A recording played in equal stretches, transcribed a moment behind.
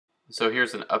So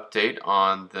here's an update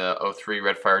on the '03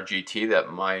 Redfire GT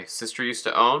that my sister used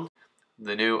to own.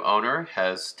 The new owner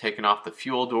has taken off the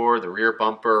fuel door, the rear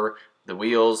bumper, the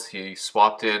wheels. He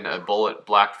swapped in a bullet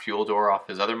black fuel door off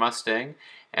his other Mustang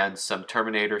and some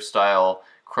Terminator style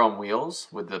chrome wheels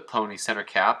with the pony center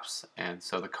caps, and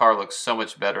so the car looks so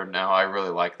much better now. I really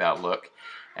like that look.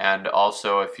 And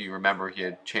also, if you remember, he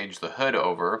had changed the hood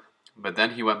over, but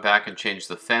then he went back and changed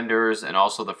the fenders and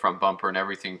also the front bumper and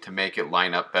everything to make it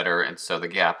line up better, and so the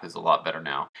gap is a lot better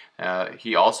now.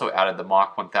 He also added the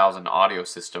Mach 1000 audio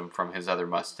system from his other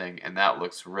Mustang, and that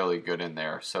looks really good in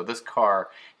there. So this car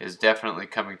is definitely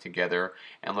coming together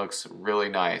and looks really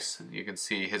nice. You can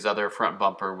see his other front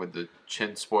bumper with the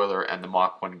chin spoiler and the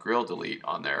Mach 1 grill delete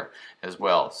on there as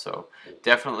well. So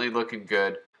definitely looking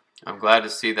good. I'm glad to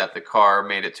see that the car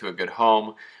made it to a good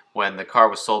home. When the car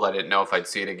was sold, I didn't know if I'd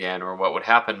see it again or what would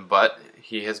happen, but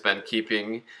he has been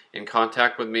keeping in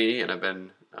contact with me, and I've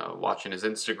been watching his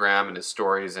Instagram and his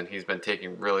stories, and he's been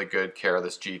taking really good care of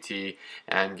this GT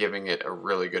and giving it a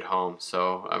really good home.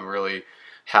 So I'm really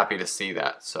happy to see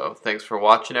that. So thanks for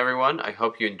watching, everyone. I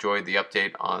hope you enjoyed the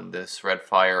update on this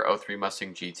Redfire '03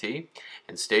 Mustang GT,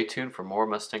 and stay tuned for more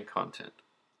Mustang content.